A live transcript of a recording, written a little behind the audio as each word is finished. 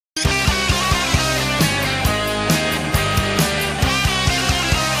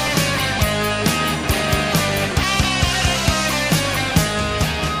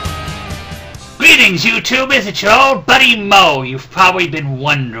Greetings, YouTubers! It's your old buddy Mo. You've probably been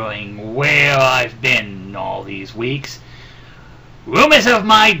wondering where I've been all these weeks. Rumors of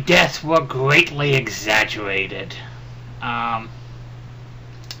my death were greatly exaggerated. As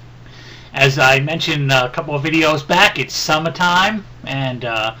I mentioned a couple of videos back, it's summertime, and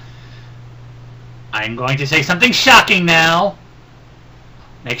I'm going to say something shocking now.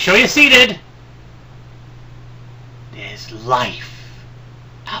 Make sure you're seated. There's life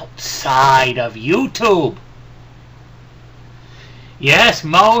outside of YouTube. Yes,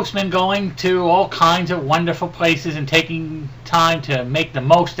 Mo's been going to all kinds of wonderful places and taking time to make the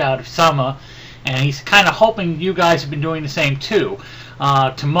most out of summer, and he's kind of hoping you guys have been doing the same too.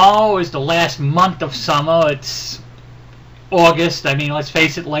 Tomorrow is the last month of summer. It's August. I mean, let's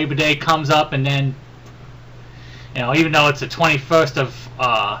face it, Labor Day comes up, and then, you know, even though it's the 21st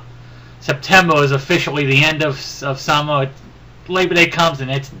of September is officially the end of summer, Labor Day comes and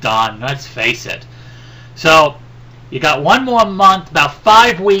it's done. Let's face it. So you got one more month, about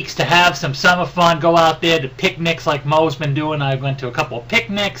 5 weeks to have some summer fun. Go out there to picnics like Mo's been doing. I've went to a couple of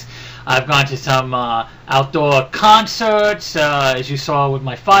picnics. I've gone to some outdoor concerts, as you saw with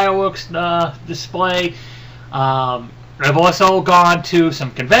my fireworks display. I've also gone to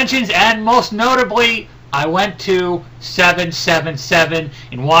some conventions, and most notably, I went to 777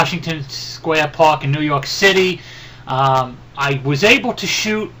 in Washington Square Park in New York City. I was able to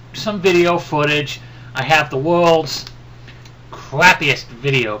shoot some video footage. I have the world's crappiest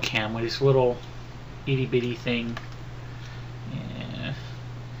video camera, this little itty bitty thing. Yeah.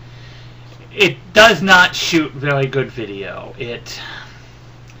 It does not shoot very good video. It's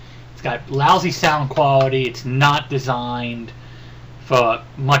got lousy sound quality. It's not designed for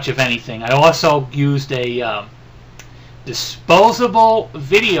much of anything. I also used a disposable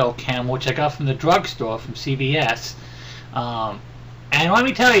video camera, which I got from the drugstore from CVS. And let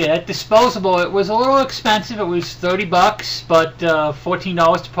me tell you, that disposable, it was a little expensive. It was $30, but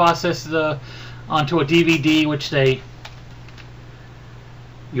 $14 to process onto a DVD, which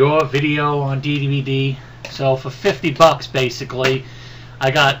your video on DVD. So for $50 basically, I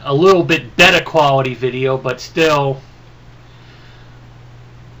got a little bit better quality video, but still,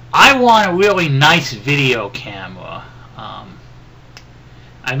 I want a really nice video camera.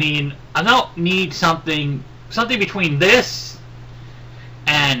 I mean, I don't need something between this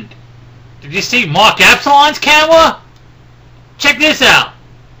and, did you see Mark Epsilon's camera? Check this out.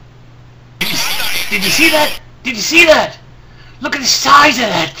 Did you see that? Did you see that? Look at the size of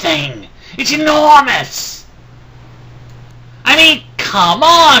that thing. It's enormous. I mean, come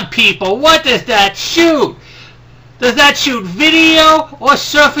on, people. What does that shoot? Does that shoot video or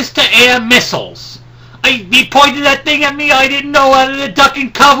surface-to-air missiles? He pointed that thing at me. I didn't know whether to duck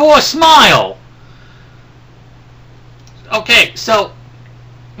and cover or smile. Okay, so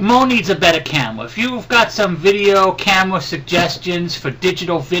Mo needs a better camera. If you've got some video camera suggestions for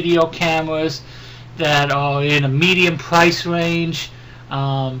digital video cameras that are in a medium price range,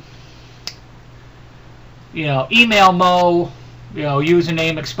 you know, email Mo, you know,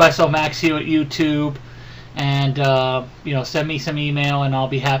 username ExpressoMax here at YouTube, and you know, send me some email and I'll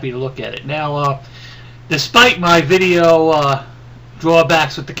be happy to look at it. Now, despite my video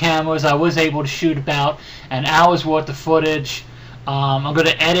drawbacks with the cameras, I was able to shoot about an hour's worth of footage. I'm going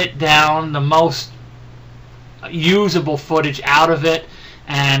to edit down the most usable footage out of it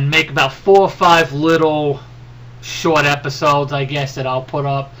and make about 4 or 5 little short episodes, I guess, that I'll put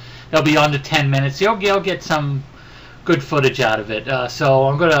up. They'll be under 10 minutes. You'll get some good footage out of it. So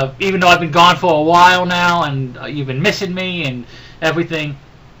I'm going to, even though I've been gone for a while now and you've been missing me and everything,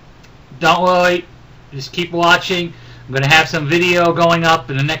 don't worry. Just keep watching. I'm going to have some video going up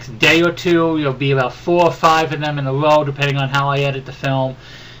in the next day or two. There'll be about 4 or 5 of them in a row, depending on how I edit the film.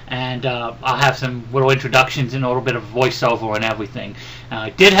 And I'll have some little introductions and a little bit of voiceover and everything. I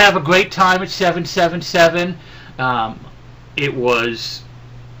did have a great time at 777. It was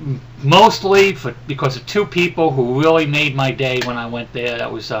mostly because of 2 people who really made my day when I went there.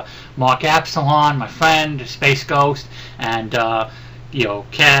 That was Mark Epsilon, my friend, Space Ghost, and you know,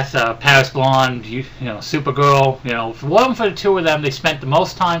 Kath, Paris Blonde, you know, Supergirl. You know, if it wasn't for the 2 of them, they spent the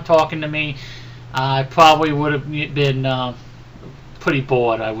most time talking to me. I probably would have been pretty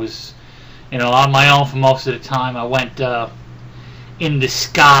bored. I was, you know, on my own for most of the time. I went in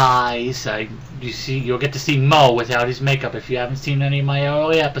disguise. You'll get to see Mo without his makeup. If you haven't seen any of my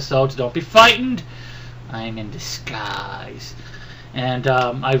early episodes, don't be frightened. I'm in disguise. And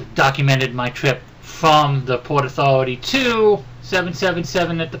I've documented my trip from the Port Authority to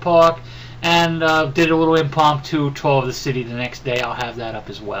 777 at the park, and did a little impromptu tour of the city the next day. I'll have that up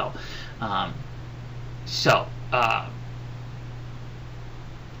as well.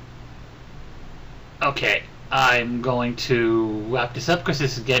 Okay, I'm going to wrap this up because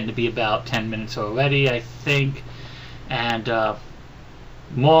this is getting to be about 10 minutes already, I think. And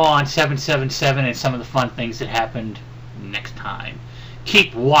more on 777 and some of the fun things that happened next time.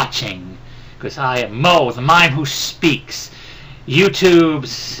 Keep watching, because I am Mo, the mime who speaks,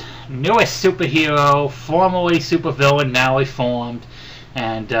 YouTube's newest superhero, formerly supervillain, now reformed.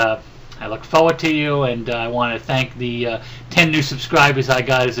 And I look forward to you, and I want to thank the 10 new subscribers I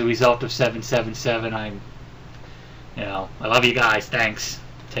got as a result of 777. I love you guys. Thanks.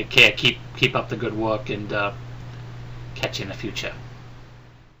 Take care. Keep up the good work, and catch you in the future.